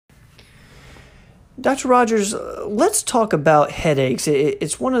Dr. Rogers, let's talk about headaches.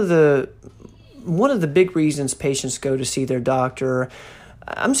 It's one of the big reasons patients go to see their doctor.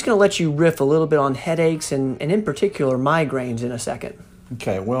 I'm just going to let you riff a little bit on headaches and in particular migraines in a second.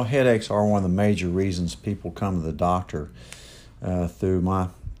 Okay, well, headaches are one of the major reasons people come to the doctor. Through my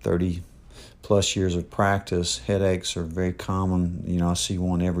 30 plus years of practice, headaches are very common. I see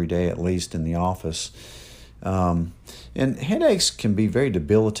one every day at least in the office. And headaches can be very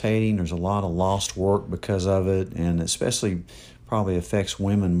debilitating. There's a lot of lost work because of it, and especially probably affects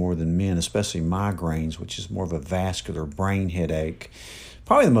women more than men, especially migraines, which is more of a vascular brain headache.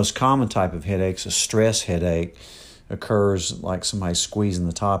 Probably the most common type of headache, a stress headache, occurs like somebody squeezing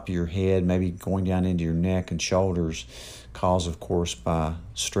the top of your head, maybe going down into your neck and shoulders, caused, of course, by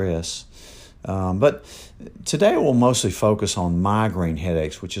stress. But today we'll mostly focus on migraine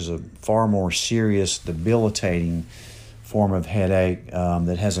headaches, which is a far more serious, debilitating form of headache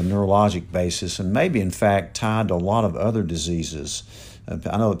that has a neurologic basis and maybe, in fact, tied to a lot of other diseases.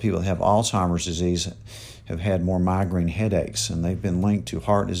 I know that people that have Alzheimer's disease have had more migraine headaches, and they've been linked to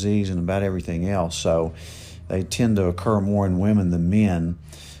heart disease and about everything else. So they tend to occur more in women than men.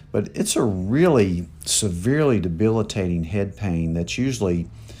 But it's a really severely debilitating head pain that's usually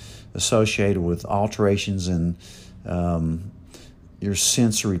associated with alterations in your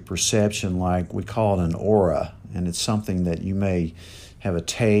sensory perception, like we call it an aura. And it's something that you may have a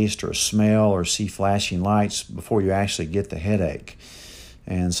taste or a smell or see flashing lights before you actually get the headache.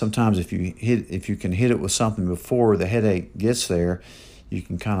 And sometimes if you can hit it with something before the headache gets there, you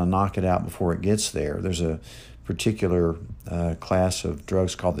can kind of knock it out before it gets there. There's a particular class of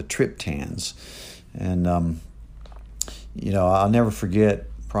drugs called the triptans. And, I'll never forget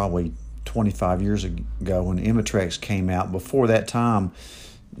probably 25 years ago when Imitrex came out. Before that time,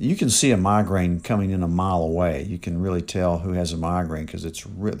 you can see a migraine coming in a mile away. You can really tell who has a migraine because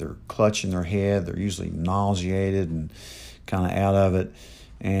they're clutching their head. They're usually nauseated and kind of out of it.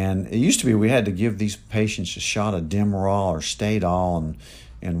 And it used to be we had to give these patients a shot of Demerol or Stadol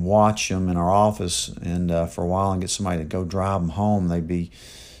and watch them in our office and for a while and get somebody to go drive them home. They'd be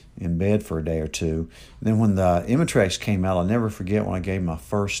in bed for a day or two. And then when the Imitrex came out, I'll never forget when I gave my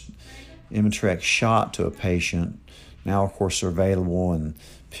first Imitrex shot to a patient. Now, of course, they're available in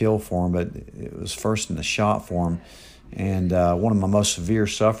pill form, but it was first in the shot form. And one of my most severe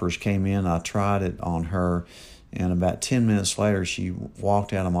sufferers came in. I tried it on her, and about 10 minutes later, she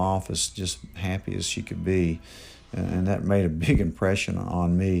walked out of my office just happy as she could be. And that made a big impression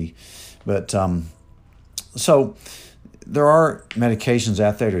on me. But so there are medications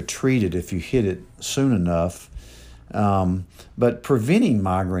out there to treat it if you hit it soon enough. But preventing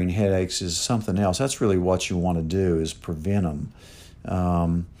migraine headaches is something else. That's really what you want to do, is prevent them.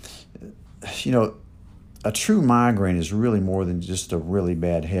 A true migraine is really more than just a really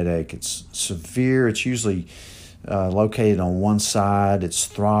bad headache. It's severe. It's usually located on one side. It's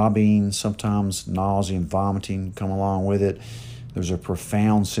throbbing. Sometimes nausea and vomiting come along with it. There's a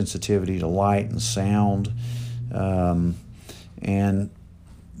profound sensitivity to light and sound. And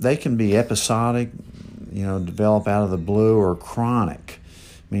they can be episodic, develop out of the blue, or chronic,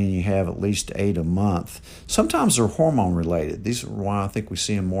 meaning you have at least 8 a month. Sometimes they're hormone related. These are why I think we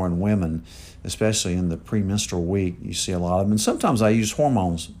see them more in women, especially in the premenstrual week. You see a lot of them. And sometimes I use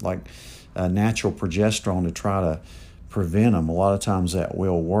hormones like natural progesterone to try to prevent them. A lot of times that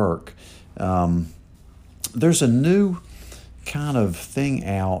will work. There's a new kind of thing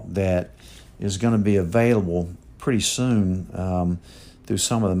out that is going to be available pretty soon through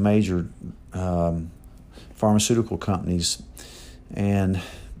some of the major pharmaceutical companies, and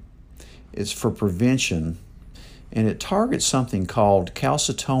it's for prevention, and it targets something called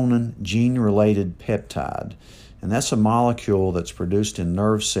calcitonin gene-related peptide, and that's a molecule that's produced in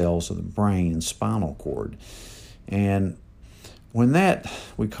nerve cells of the brain and spinal cord. And when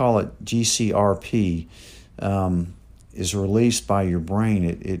we call it GCRP, is released by your brain,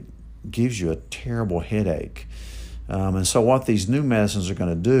 it gives you a terrible headache. And so what these new medicines are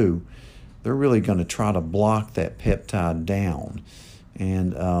going to do, they're really going to try to block that peptide down.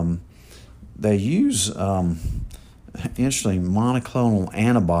 And they use, interestingly, monoclonal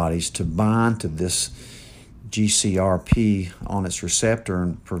antibodies to bind to this GCRP on its receptor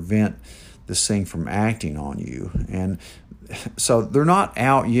and prevent this thing from acting on you. And so they're not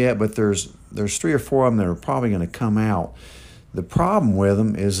out yet, but there's 3 or 4 of them that are probably going to come out. The problem with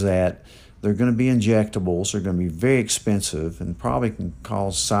them is that they're going to be injectables. They're going to be very expensive and probably can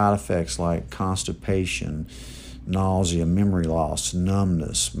cause side effects like constipation, nausea, memory loss,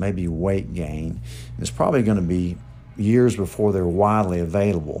 numbness, maybe weight gain. It's probably going to be, years before they're widely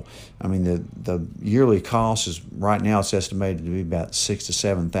available. I mean, the yearly cost is right now it's estimated to be about $6,000 to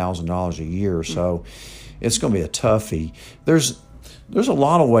 $7,000 a year. So it's going to be a toughie. There's a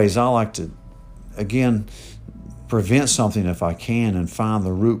lot of ways I like to, again, prevent something if I can and find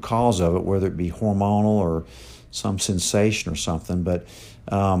the root cause of it, whether it be hormonal or some sensation or something. But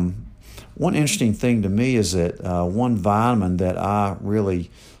one interesting thing to me is that one vitamin that I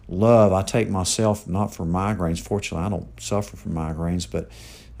really love, I take myself, not for migraines, fortunately I don't suffer from migraines, but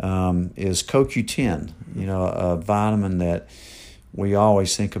is CoQ10, a vitamin that we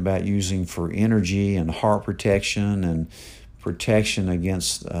always think about using for energy and heart protection and protection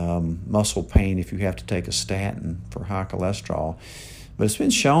against muscle pain if you have to take a statin for high cholesterol. But it's been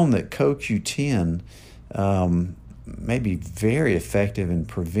shown that CoQ10 may be very effective in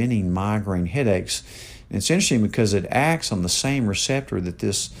preventing migraine headaches. And it's interesting because it acts on the same receptor that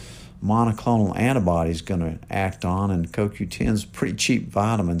this monoclonal antibody is going to act on, and CoQ10 is a pretty cheap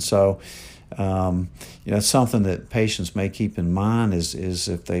vitamin. So it's something that patients may keep in mind is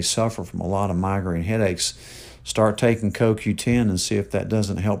if they suffer from a lot of migraine headaches, start taking CoQ10 and see if that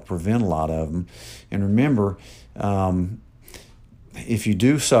doesn't help prevent a lot of them. And remember, if you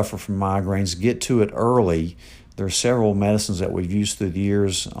do suffer from migraines, get to it early. There are several medicines that we've used through the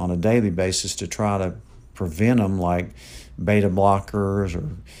years on a daily basis to try to prevent them, like beta blockers or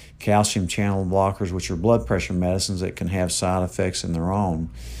calcium channel blockers, which are blood pressure medicines that can have side effects in their own,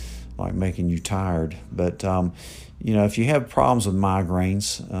 like making you tired. But, if you have problems with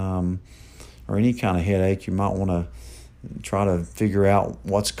migraines or any kind of headache, you might want to try to figure out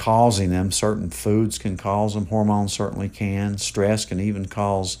what's causing them. Certain foods can cause them. Hormones certainly can. Stress can even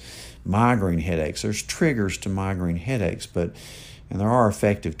cause migraine headaches. There's triggers to migraine headaches, and there are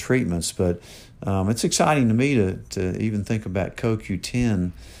effective treatments. But it's exciting to me to even think about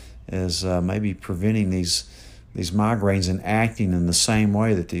CoQ10 as maybe preventing these migraines and acting in the same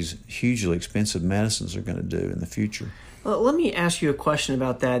way that these hugely expensive medicines are going to do in the future. Well, let me ask you a question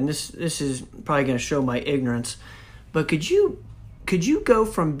about that, and this is probably going to show my ignorance. But could you go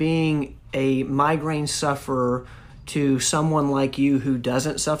from being a migraine sufferer to someone like you who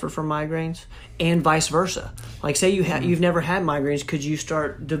doesn't suffer from migraines, and vice versa? Like, say you've never had migraines, could you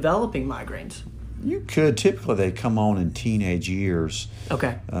start developing migraines? You could. Typically, they come on in teenage years.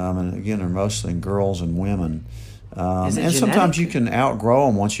 Okay. And again, they're mostly in girls and women. And genetic? Sometimes you can outgrow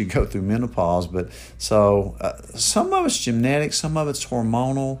them once you go through menopause. But so some of it's genetic, some of it's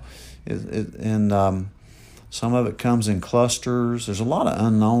hormonal, and some of it comes in clusters. There's a lot of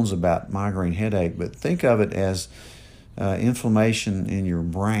unknowns about migraine headache, but think of it as inflammation in your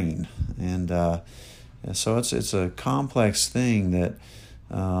brain. And so it's a complex thing that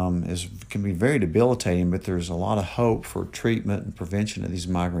can be very debilitating, but there's a lot of hope for treatment and prevention of these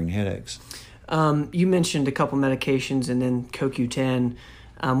migraine headaches. You mentioned a couple medications and then CoQ10.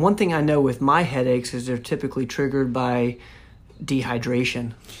 One thing I know with my headaches is they're typically triggered by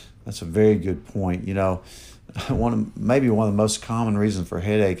dehydration. That's a very good point. Maybe one of the most common reasons for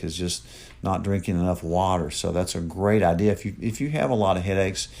headache is just not drinking enough water. So that's a great idea. If you have a lot of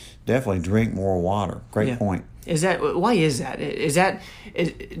headaches, definitely drink more water. Great point. Why is that?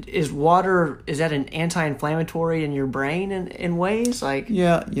 Is water, is that an anti-inflammatory in your brain in ways?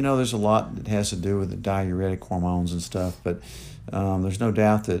 Yeah, there's a lot that has to do with the diuretic hormones and stuff, but there's no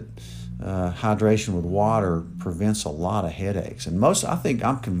doubt that hydration with water prevents a lot of headaches. And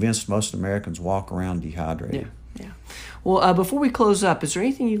I'm convinced most Americans walk around dehydrated. Yeah. Well, before we close up, is there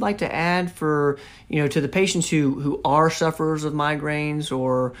anything you'd like to add for, to the patients who are sufferers of migraines,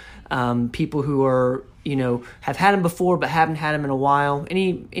 or people who are, have had them before but haven't had them in a while?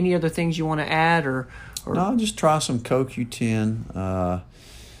 Any other things you want to add, or? No, just try some CoQ10.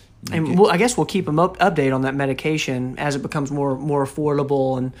 I guess we'll keep them update on that medication as it becomes more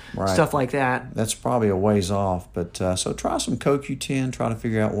affordable and stuff like that. That's probably a ways off, but so try some CoQ10. Try to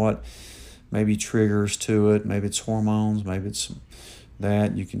figure out what maybe triggers to it. Maybe it's hormones. Maybe it's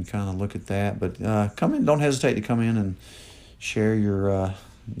that. You can kind of look at that. But come in. Don't hesitate to come in and share your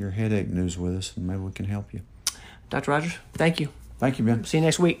headache news with us, and maybe we can help you. Dr. Rogers, thank you. Thank you, Ben. See you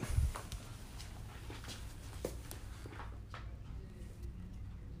next week.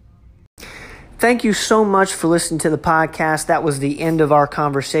 Thank you so much for listening to the podcast. That was the end of our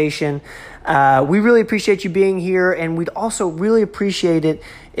conversation. We really appreciate you being here, and we'd also really appreciate it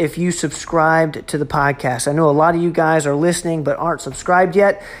if you subscribed to the podcast. I know a lot of you guys are listening but aren't subscribed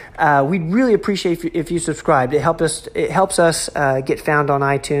yet. We'd really appreciate if you subscribed. It helps us get found on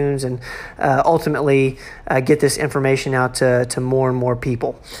iTunes and ultimately get this information out to more and more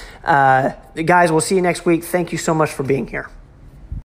people. Guys, we'll see you next week. Thank you so much for being here.